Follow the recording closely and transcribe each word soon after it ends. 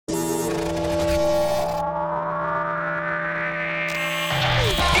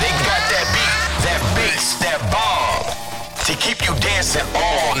keep you dancing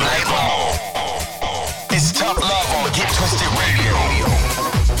all night long. It's Tough Love on Get Twisted Radio.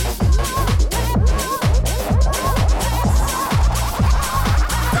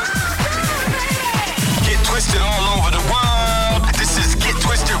 Get twisted all over the world. This is Get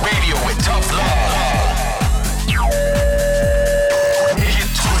Twisted Radio with Tough Love. Get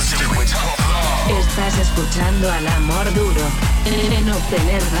twisted with Tough Love. Estás escuchando al amor duro en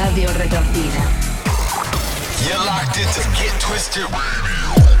Obtener Radio Retorcida. You're locked into Get Twisted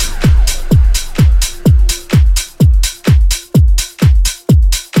Radio.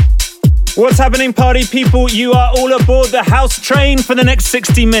 What's happening, party people? You are all aboard the house train for the next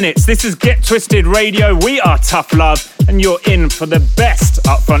 60 minutes. This is Get Twisted Radio. We are Tough Love, and you're in for the best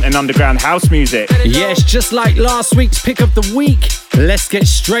upfront and underground house music. Yes, just like last week's pick of the week. Let's get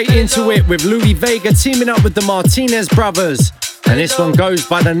straight into it with Louis Vega teaming up with the Martinez brothers. And this one goes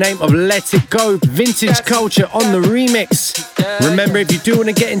by the name of Let It Go, Vintage Culture on the remix. Remember, if you do want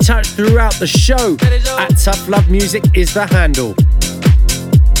to get in touch throughout the show, at Tough Love Music is the handle.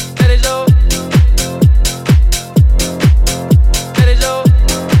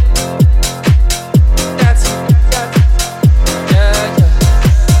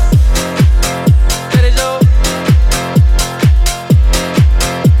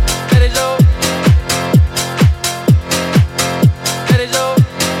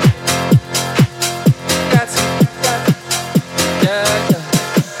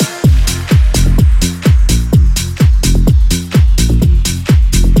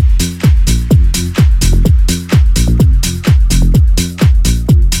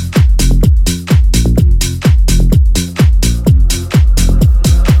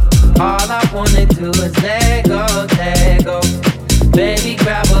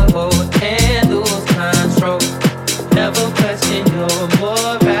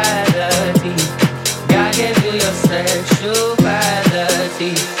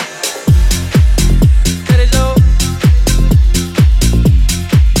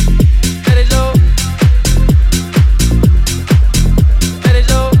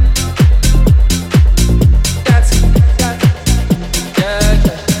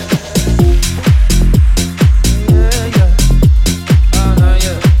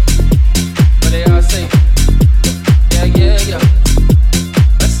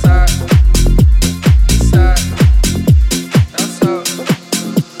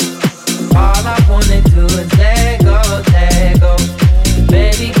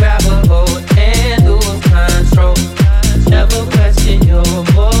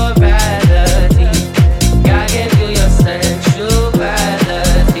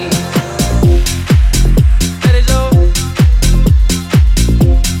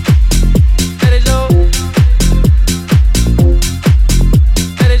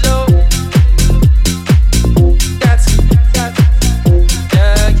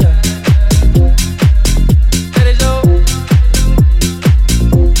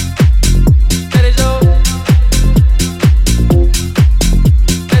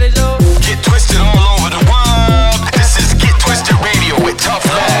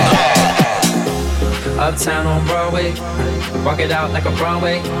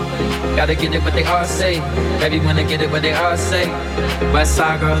 West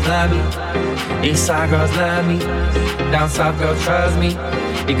side girls love me, east side girls love me, down south girls trust me.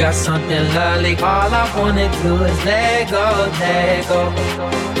 You got something lovely. All I wanna do is let go, let go.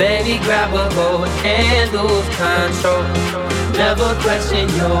 Baby, grab a hold and lose control. Never question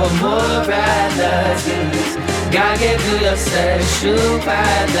your morality. God gave you your sexuality.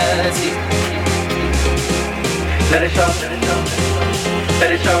 Let it show,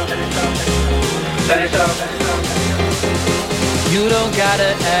 let it show, let it show. You don't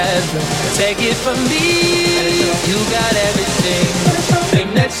gotta ever take it from me. You got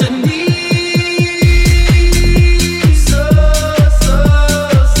everything that you need.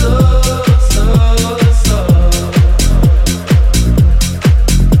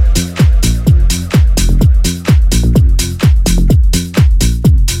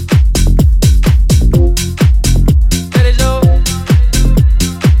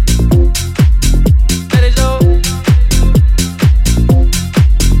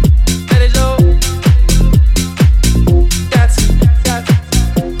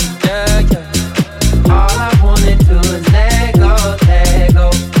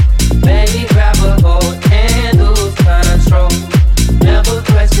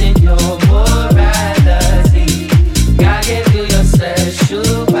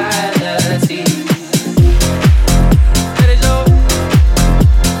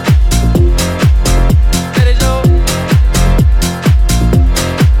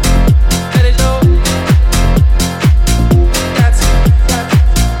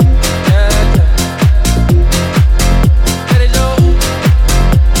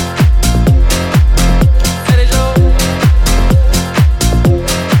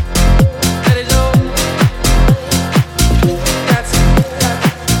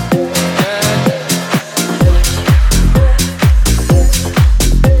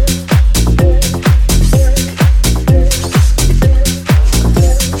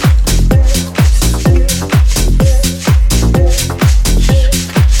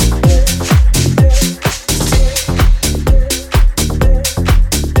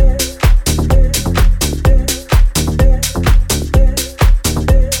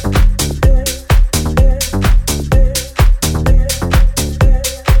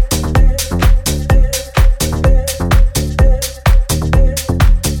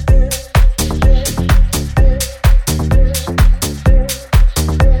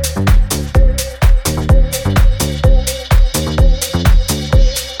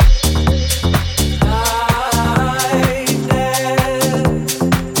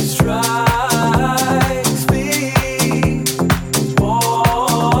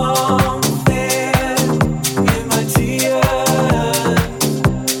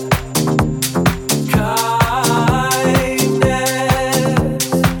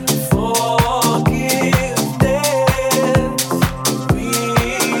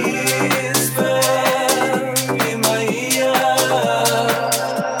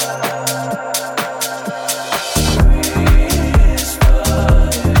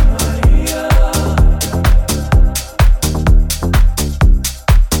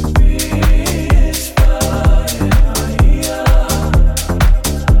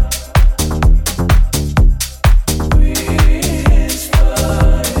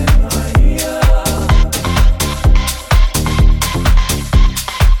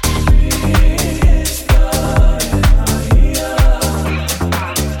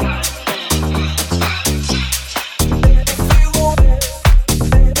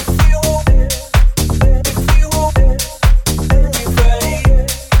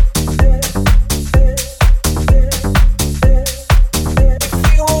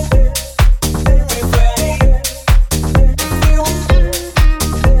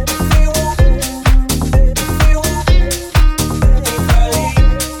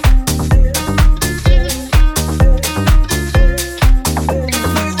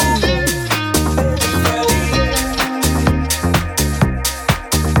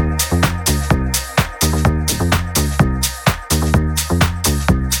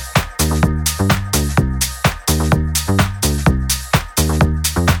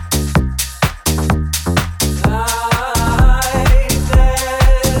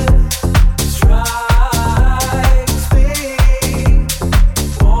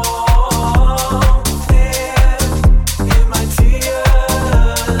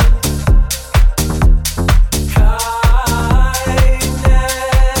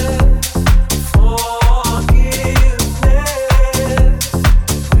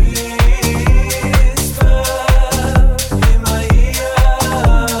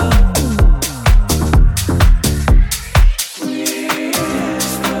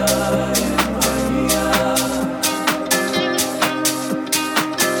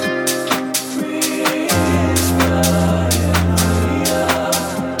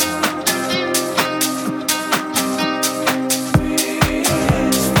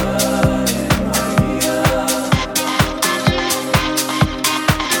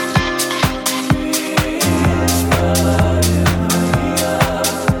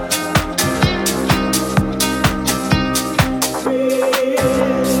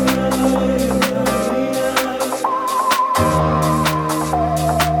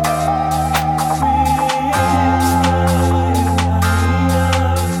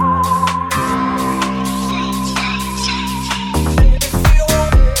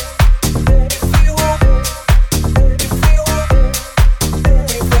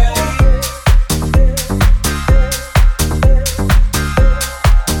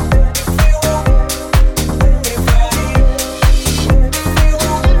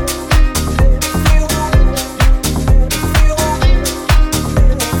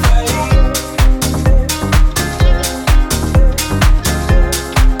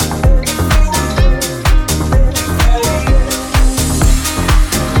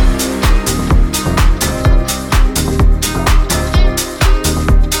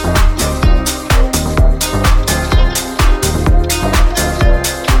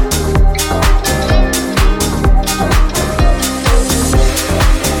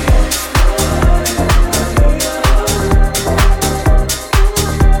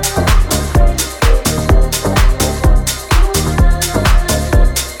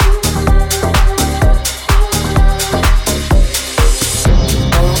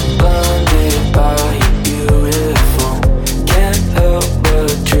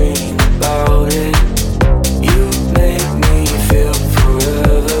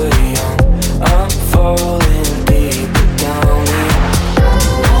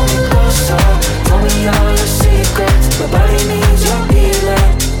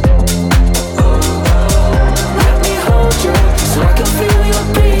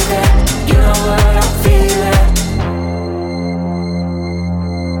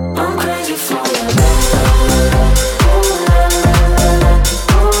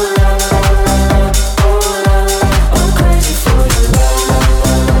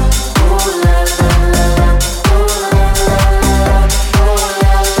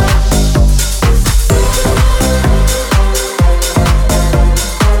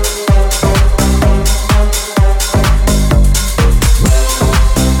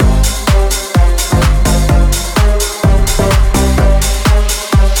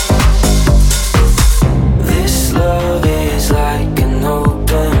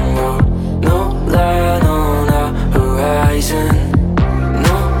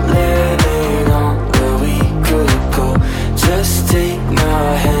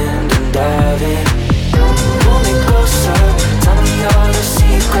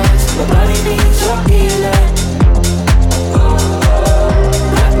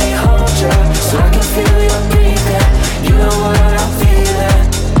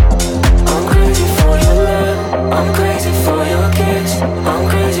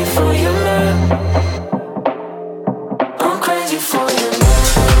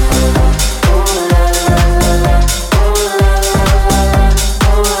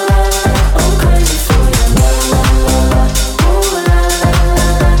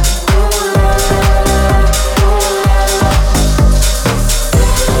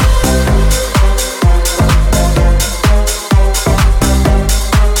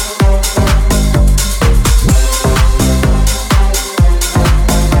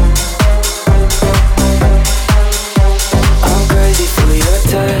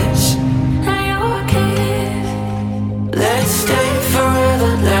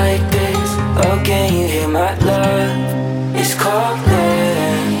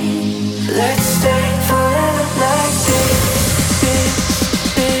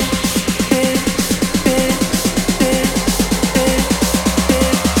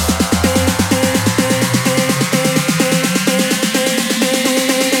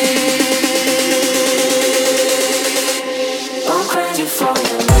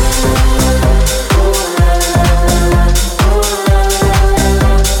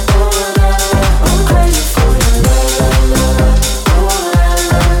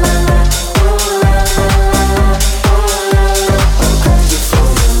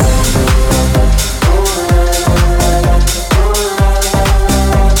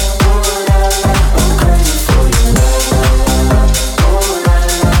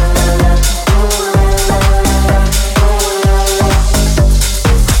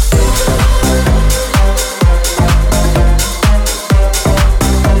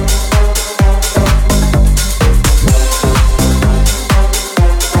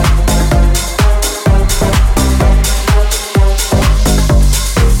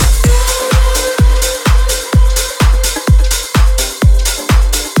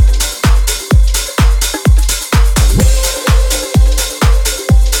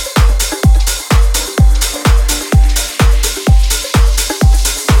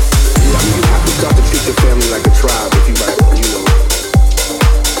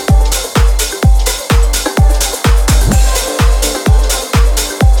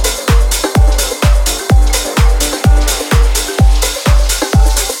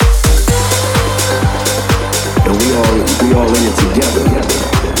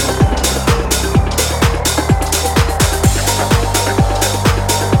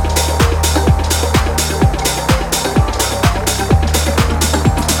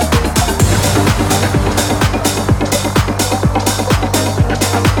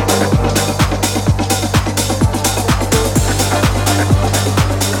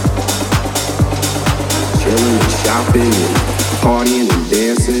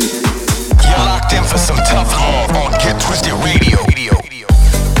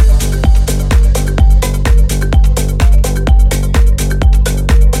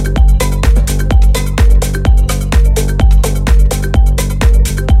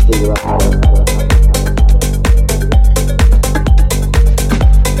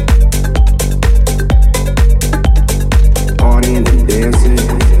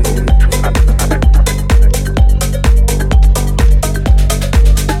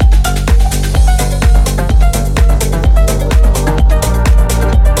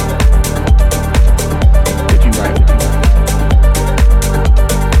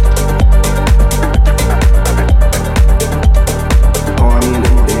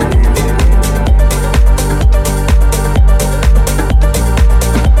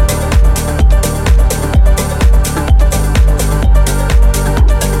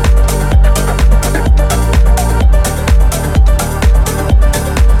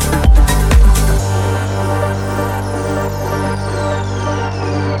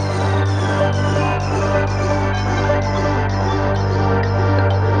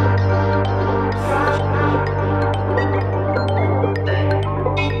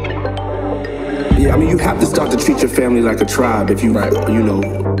 family like a tribe if you, you know.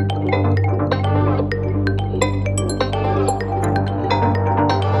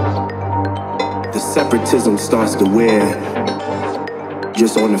 The separatism starts to wear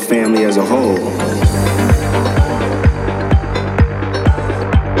just on the family as a whole.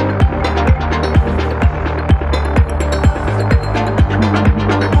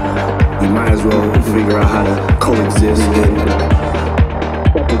 You might as well figure out how to coexist and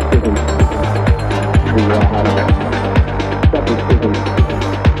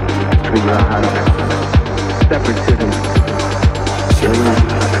separatism, chilling,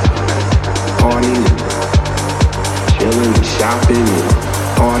 partying, chilling, shopping,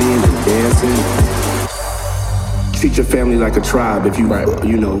 partying and dancing. Treat your family like a tribe if you,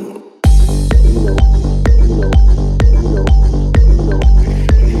 you know.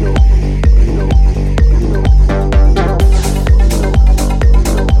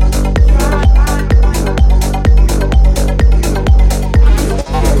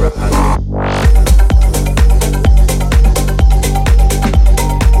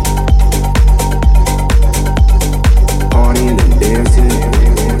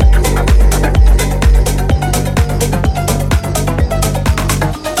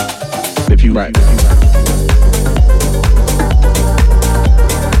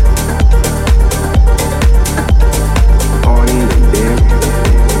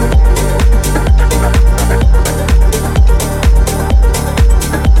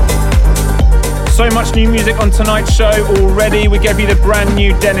 New music on tonight's show already. We gave you the brand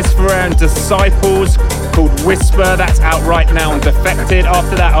new Dennis Ferrer and Disciples called Whisper. That's out right now on Defected.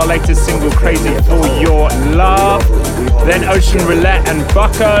 After that, our latest single, Crazy for Your Love. Then Ocean Roulette and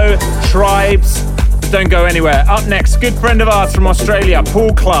Bucko, Tribes. Don't go anywhere. Up next, good friend of ours from Australia,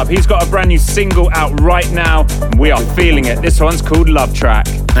 Paul Club. He's got a brand new single out right now, and we are feeling it. This one's called Love Track.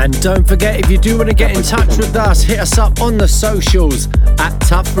 And don't forget, if you do want to get in touch with us, hit us up on the socials at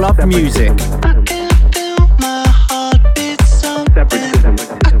Tough Love Music. Separatism.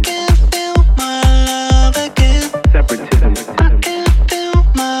 I can feel my love again. Separatism. I can feel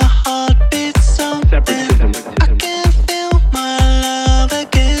my heartbeat so. Separatism. I can feel my love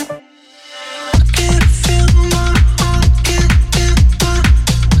again. I can feel my heart get deeper.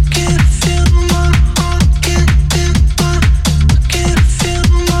 I can feel my heart get deeper. I can feel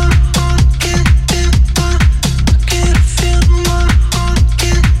my heart get deeper. I can feel my heart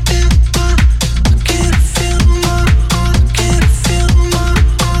get deeper.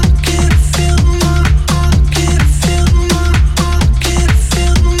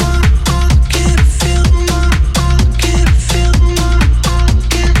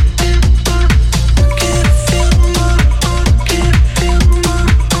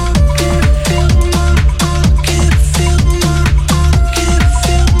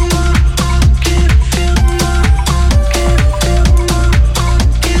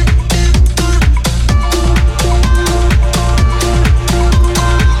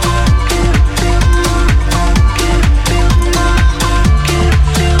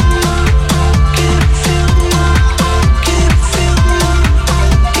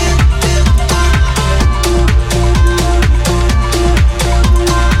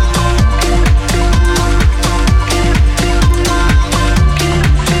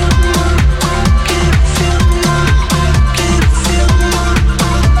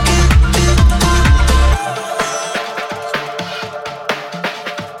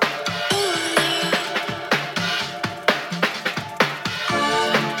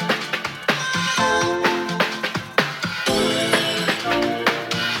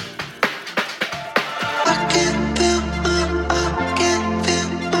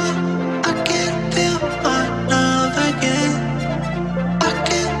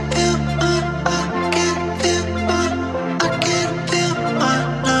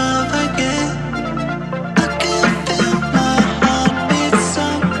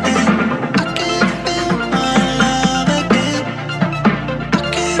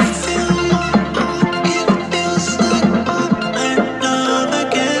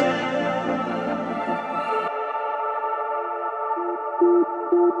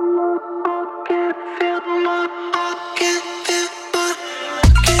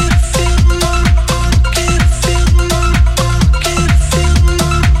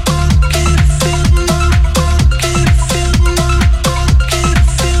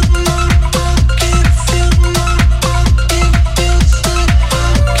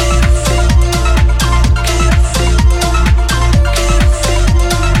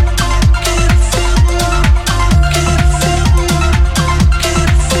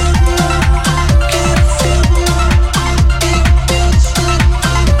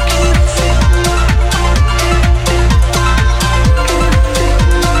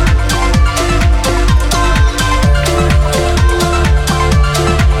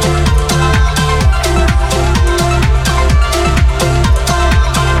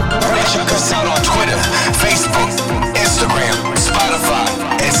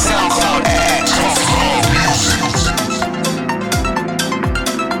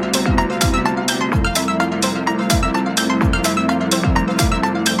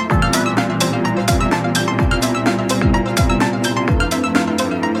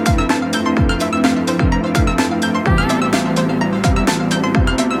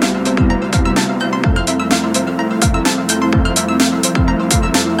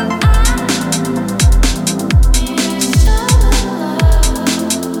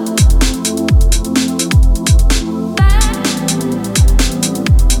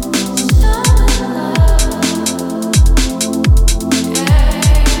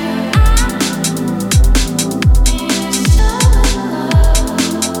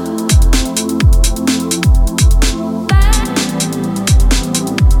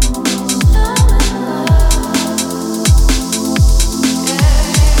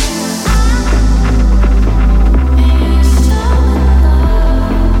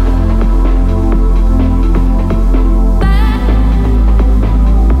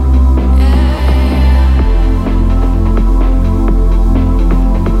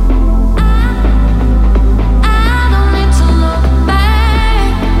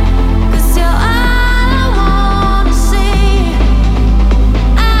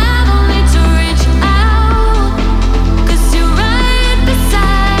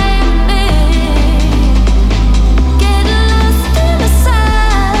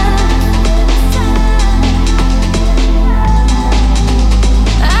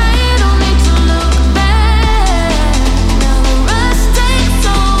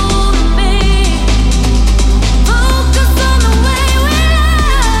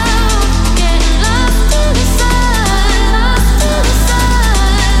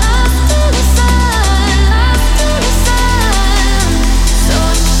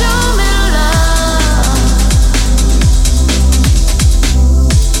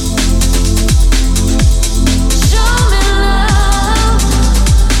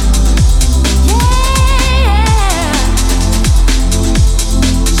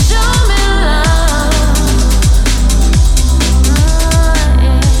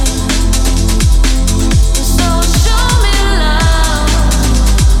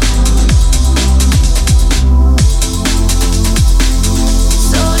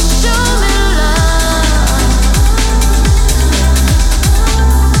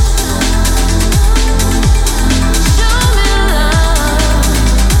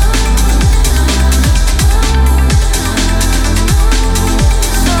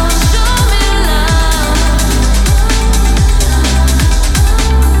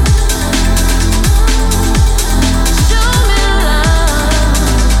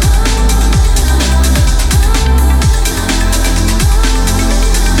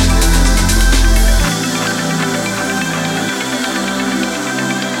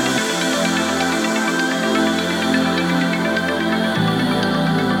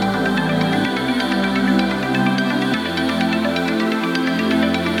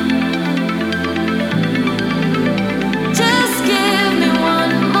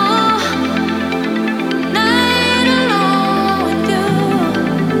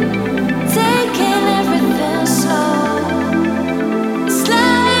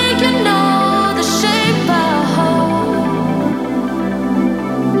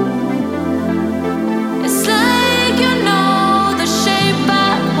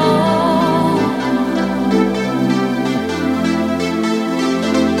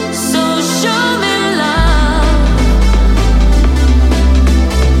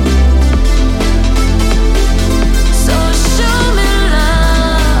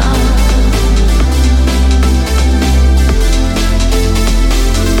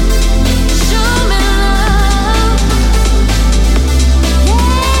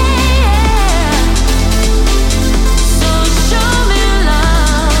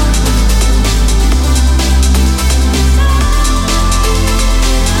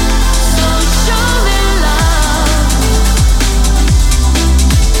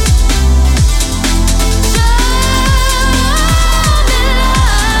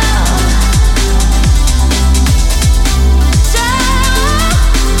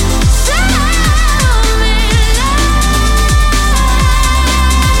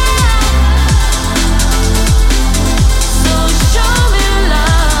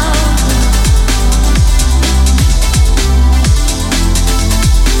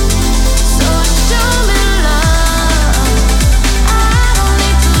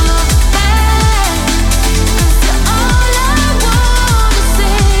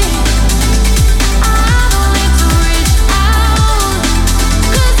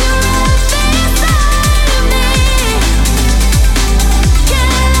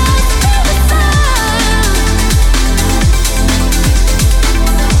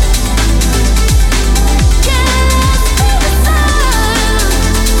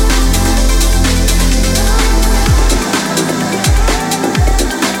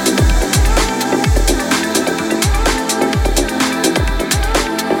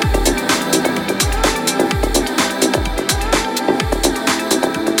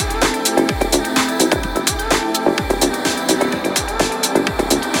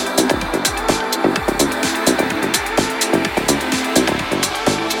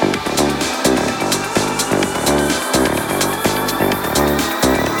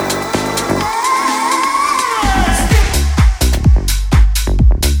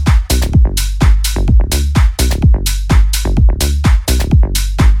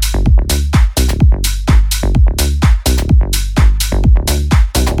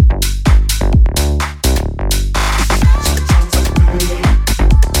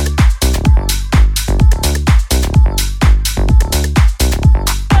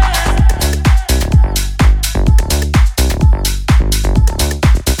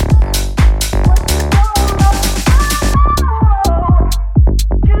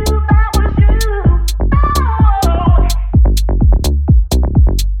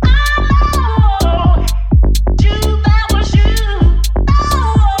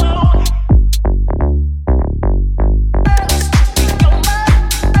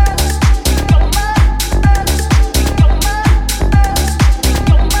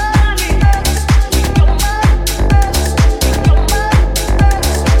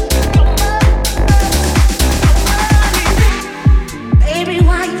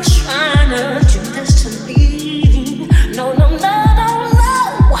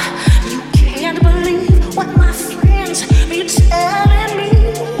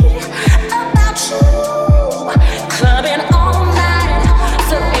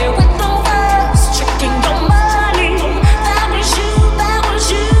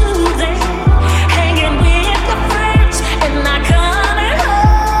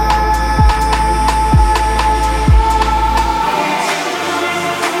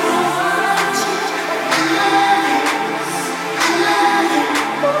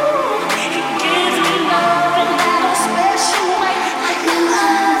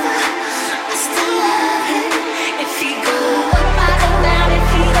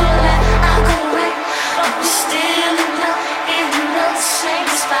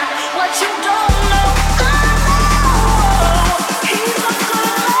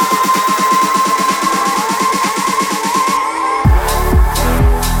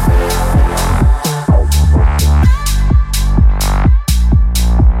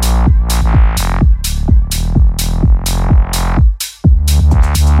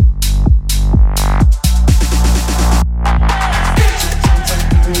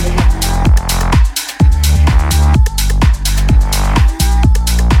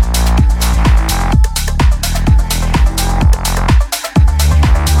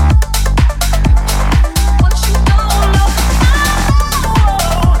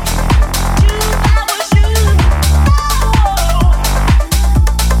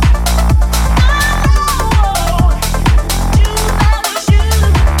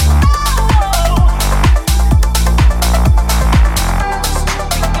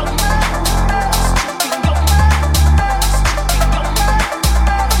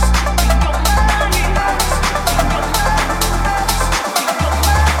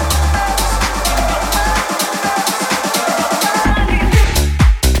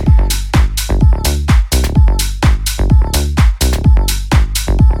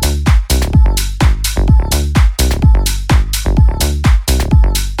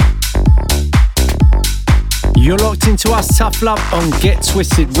 to us, Tough Love on Get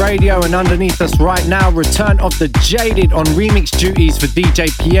Twisted Radio, and underneath us right now, return of the Jaded on remix duties for DJ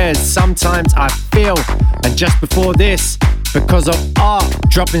Pierre's Sometimes I Feel. And just before this, Because of Art,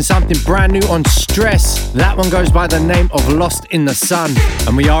 dropping something brand new on Stress. That one goes by the name of Lost in the Sun.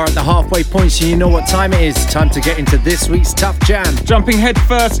 And we are at the halfway point, so you know what time it is. Time to get into this week's Tough Jam. Jumping head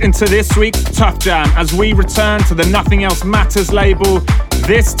first into this week's Tough Jam as we return to the Nothing Else Matters label.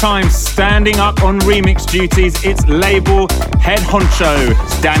 This time standing up on remix duties, it's label head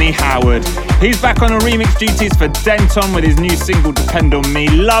honcho, Danny Howard. He's back on remix duties for Denton with his new single Depend On Me.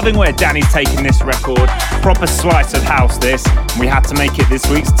 Loving where Danny's taking this record. Proper slice of house this. We had to make it this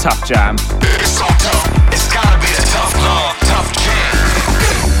week's Tough Jam. It's so tough, it's gotta be the tough love, tough jam.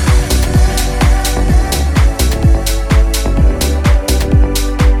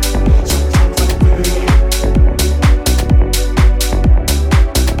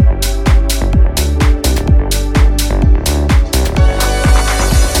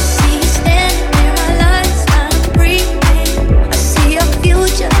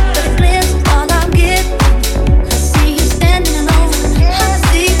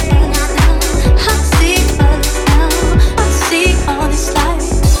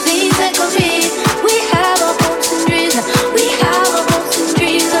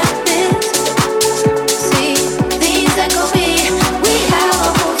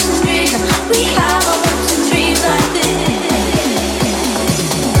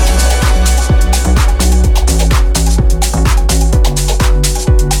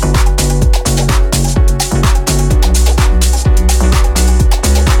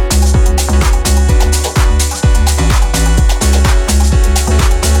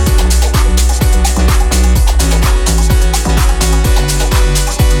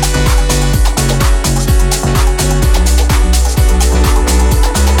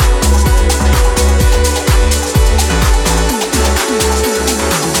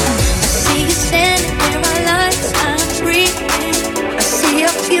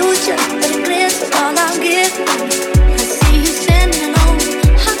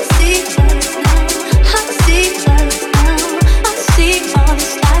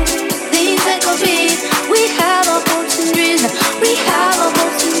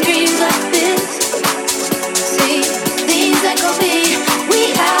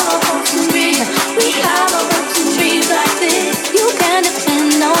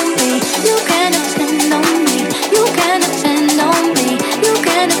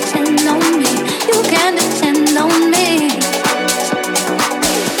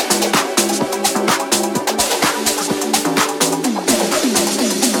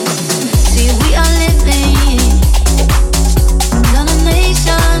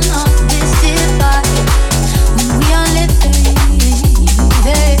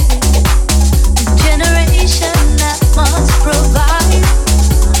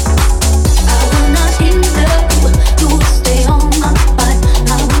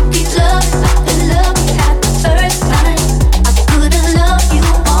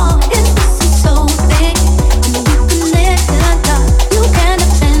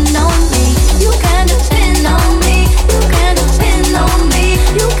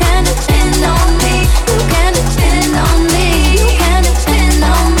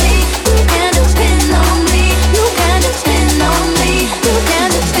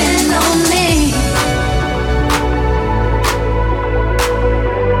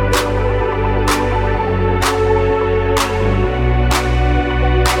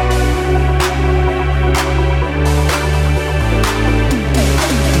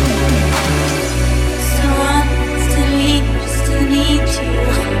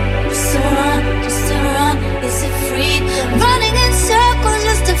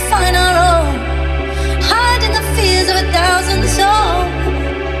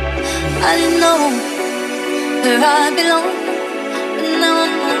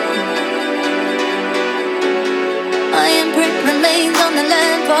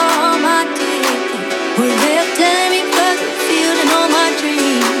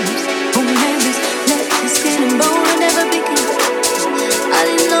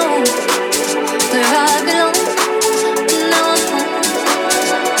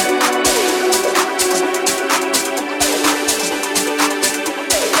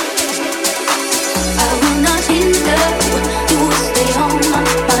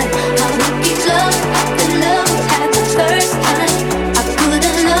 First time I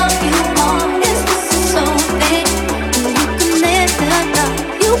couldn't love you more. It's so big.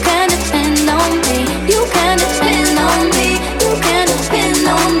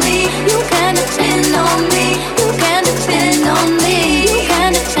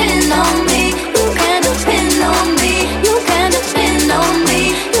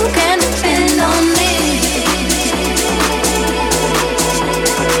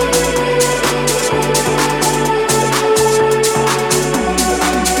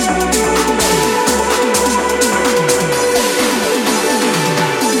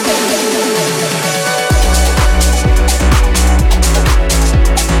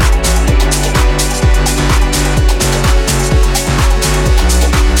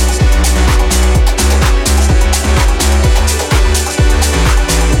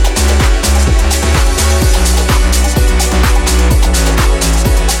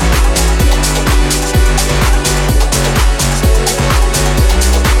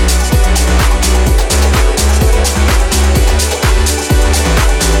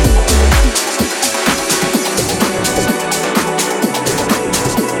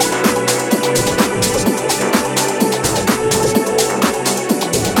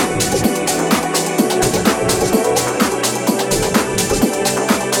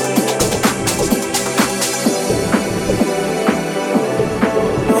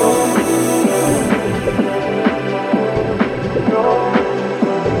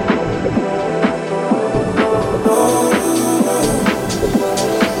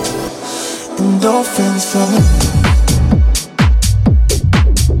 Endorphins flowing.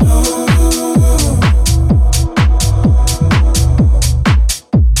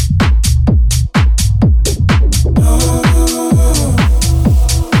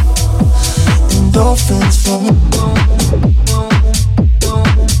 Endorphins flowing.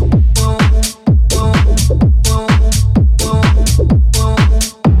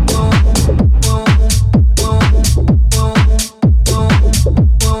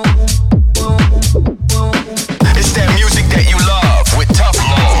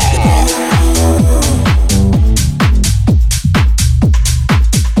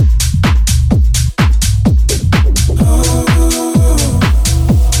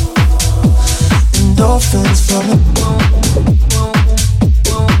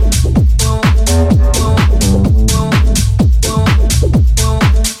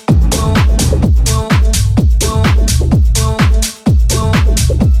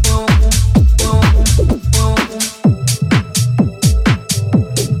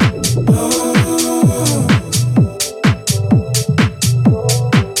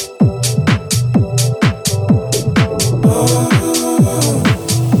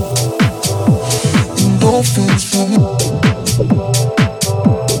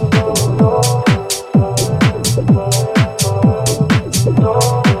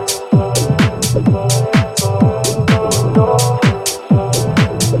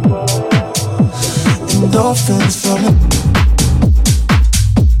 Endorphins flowing.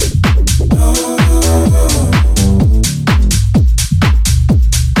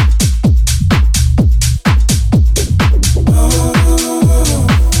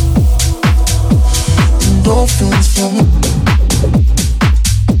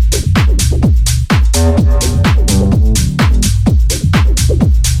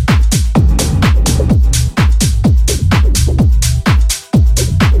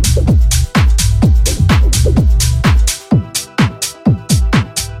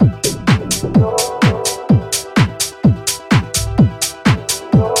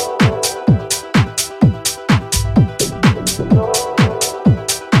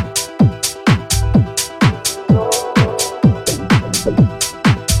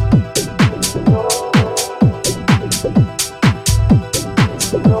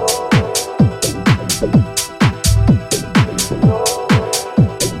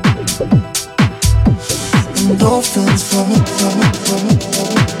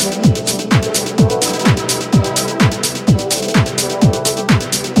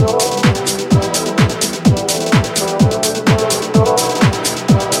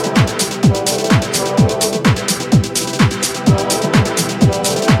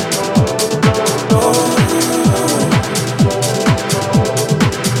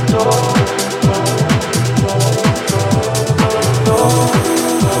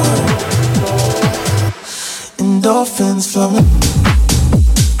 Endorphins flowing.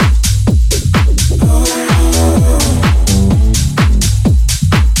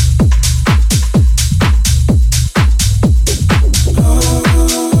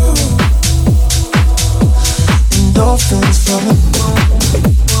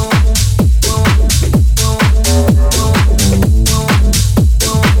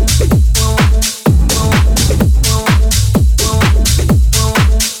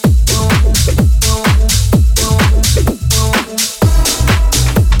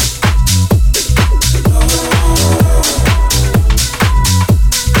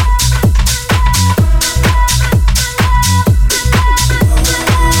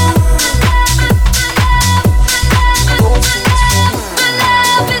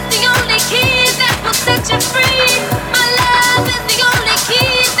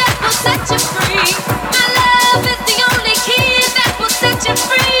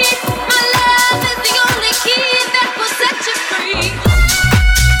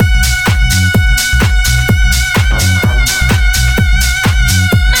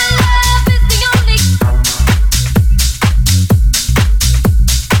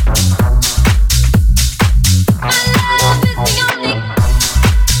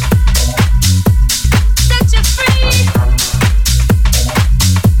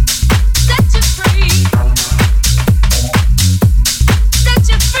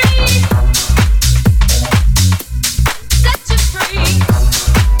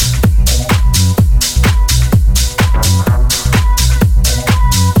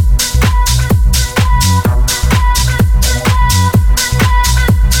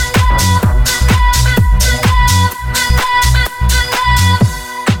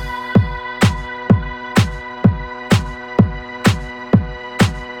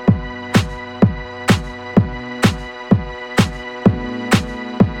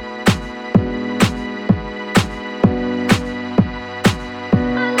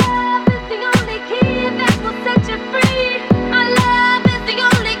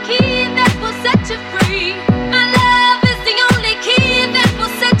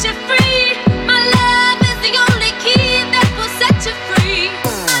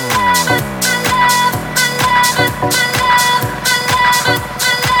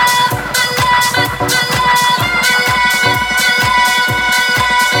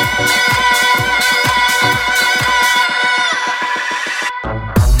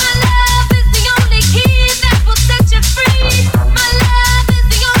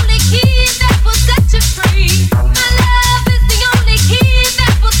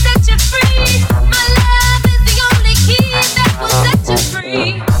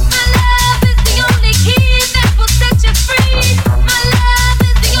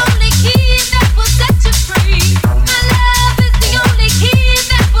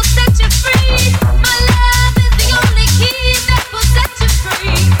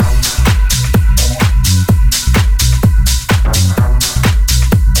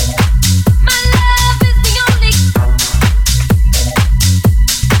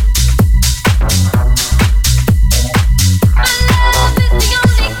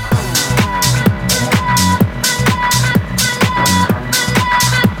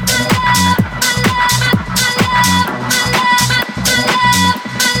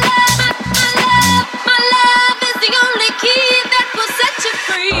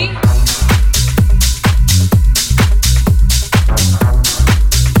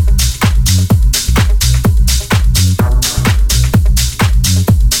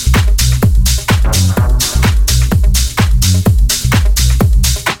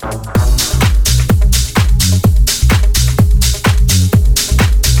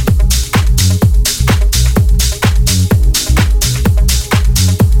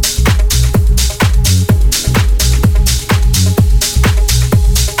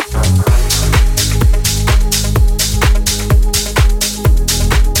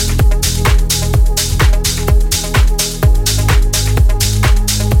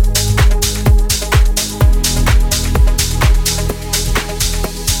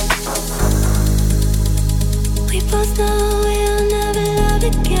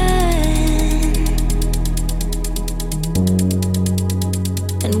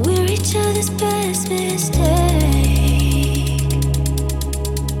 each other's best mistake.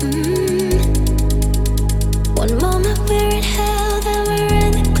 One moment we're in hell, then we're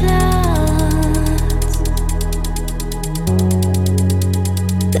in the clouds.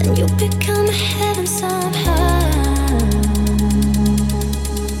 Then you become a heaven somehow.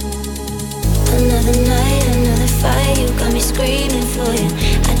 Another night, another fight, you got me screaming for you.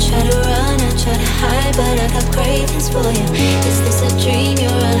 I try to run, I try to hide, but I got cravings for you. Is this a dream?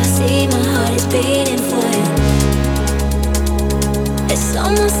 You're all I see, my heart is beating for you. It's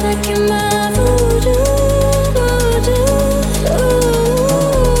almost like you're my voodoo, voodoo,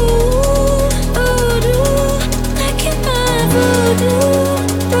 voodoo. Like you're my voodoo,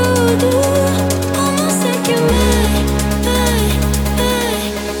 voodoo. Almost like you're mine,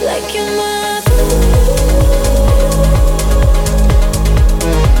 like you're my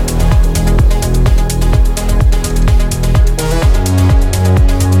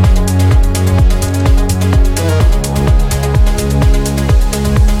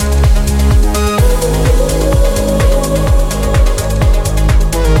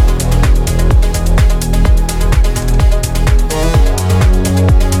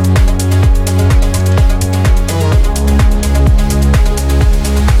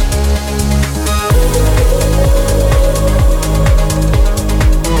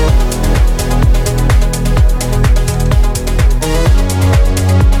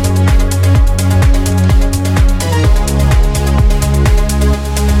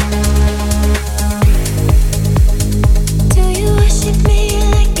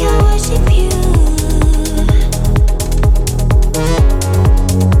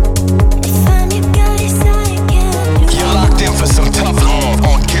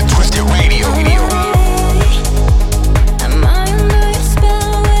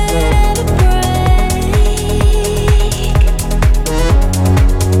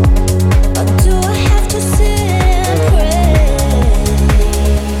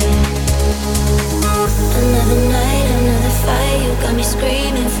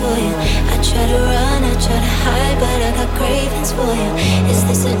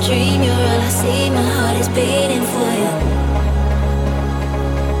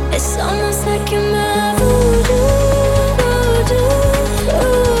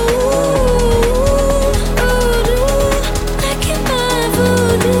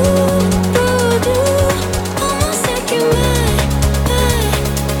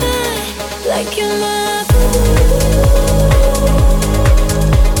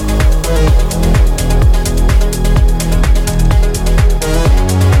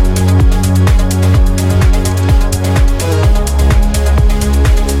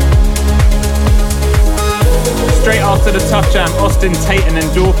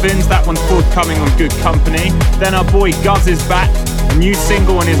That one's forthcoming on Good Company. Then our boy Guz is back. A new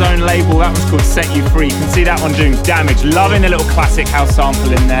single on his own label. That one's called Set You Free. You can see that one doing damage. Loving a little classic house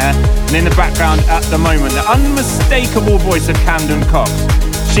sample in there. And in the background at the moment, the unmistakable voice of Camden Cox.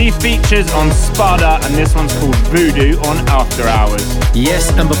 She features on Spada, and this one's called Voodoo on After Hours. Yes,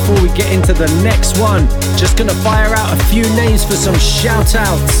 and before we get into the next one, just gonna fire out a few names for some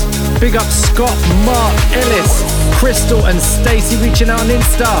shout-outs. Big up Scott, Mark, Ellis, Crystal and Stacey reaching out on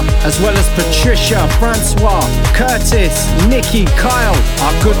Insta, as well as Patricia, Francois, Curtis, Nikki, Kyle,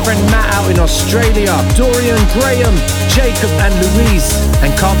 our good friend Matt out in Australia, Dorian, Graham, Jacob and Louise,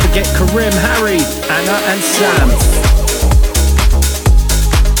 and can't forget Karim, Harry, Anna and Sam.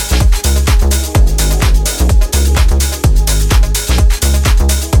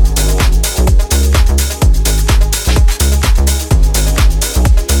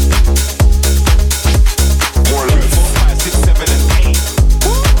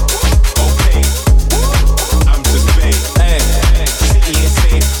 Hey,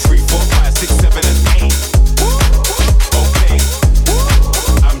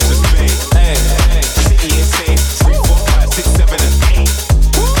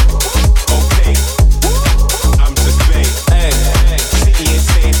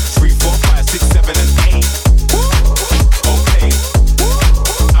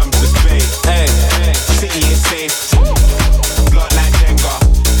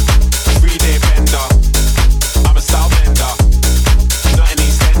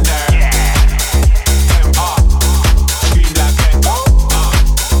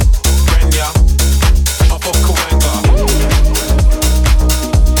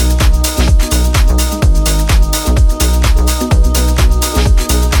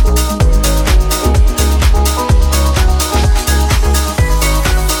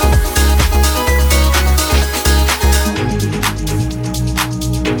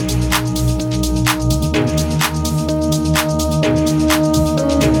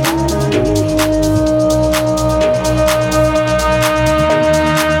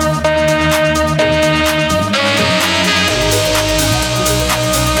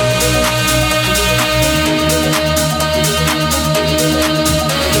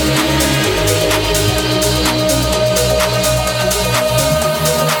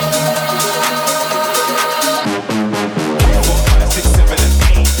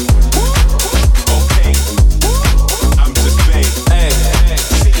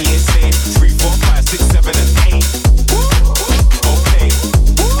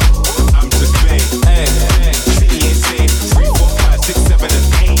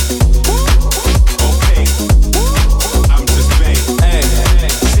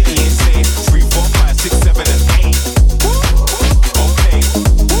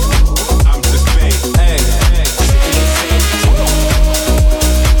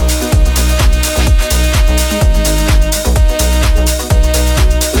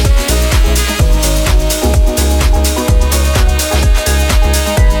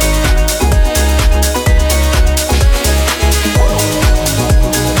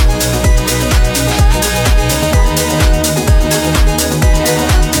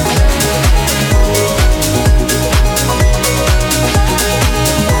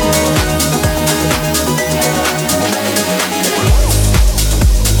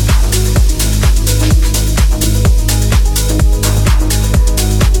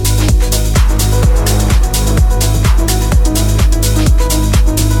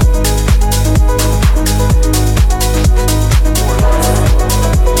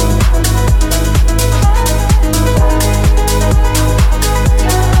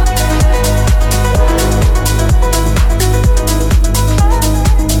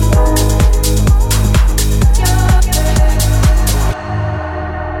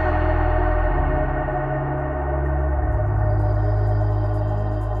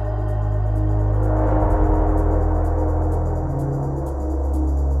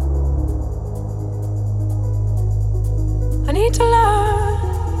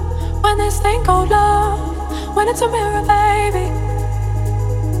 this thing called love when it's a mirror, baby.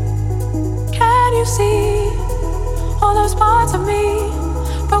 Can you see all those parts of me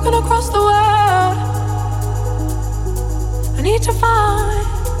broken across the world? I need to find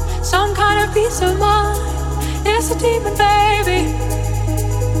some kind of peace of mind. It's a demon, baby.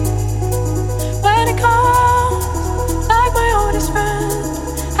 When it comes like my oldest friend,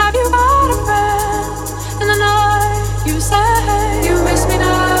 have you got a friend in the night? You say you miss me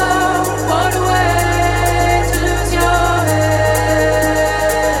now. What a way to lose your head.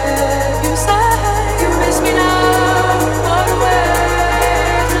 You say you miss me now. What a way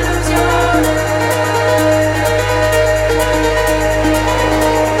to lose your head.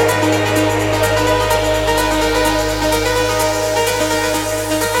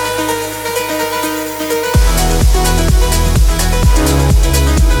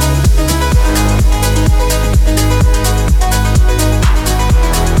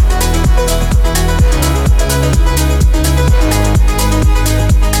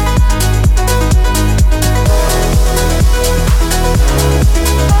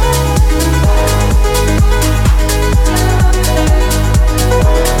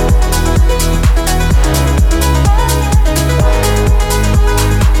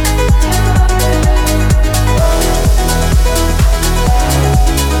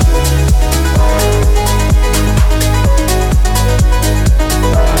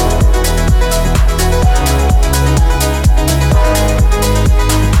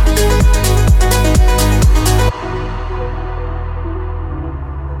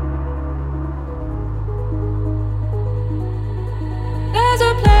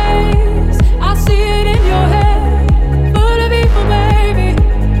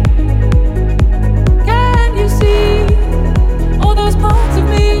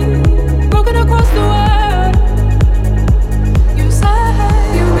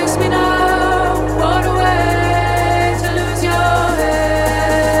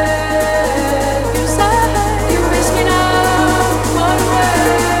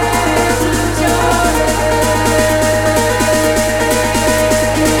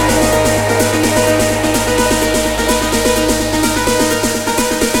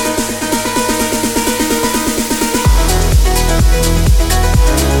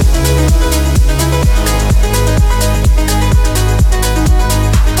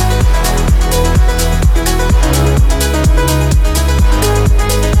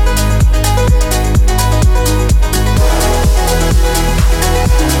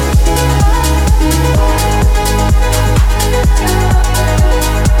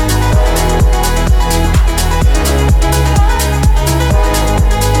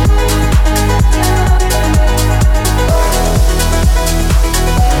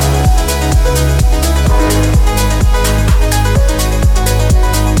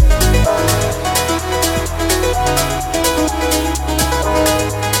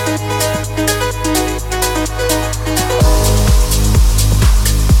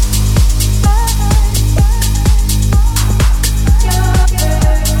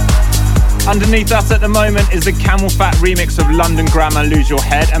 Underneath us at the moment is the Camel Fat remix of London Grammar, Lose Your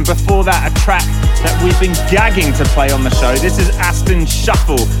Head. And before that, a track that we've been gagging to play on the show. This is Aston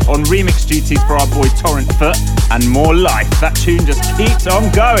Shuffle on remix duties for our boy Torrent Foot and More Life. That tune just keeps on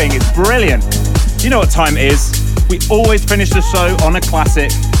going. It's brilliant. You know what time it is? We always finish the show on a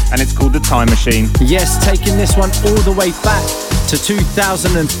classic, and it's called The Time Machine. Yes, taking this one all the way back to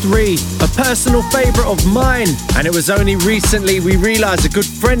 2003, a personal favourite of mine. And it was only recently we realised a good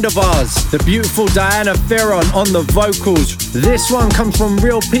friend of ours, the beautiful Diana Ferron on the vocals. This one comes from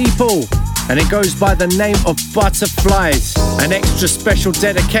Real People, and it goes by the name of Butterflies. An extra special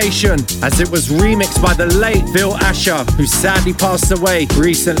dedication, as it was remixed by the late Bill Asher, who sadly passed away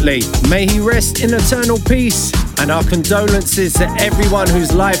recently. May he rest in eternal peace, and our condolences to everyone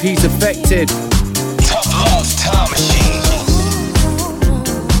whose life he's affected. Tough Love Time Machine.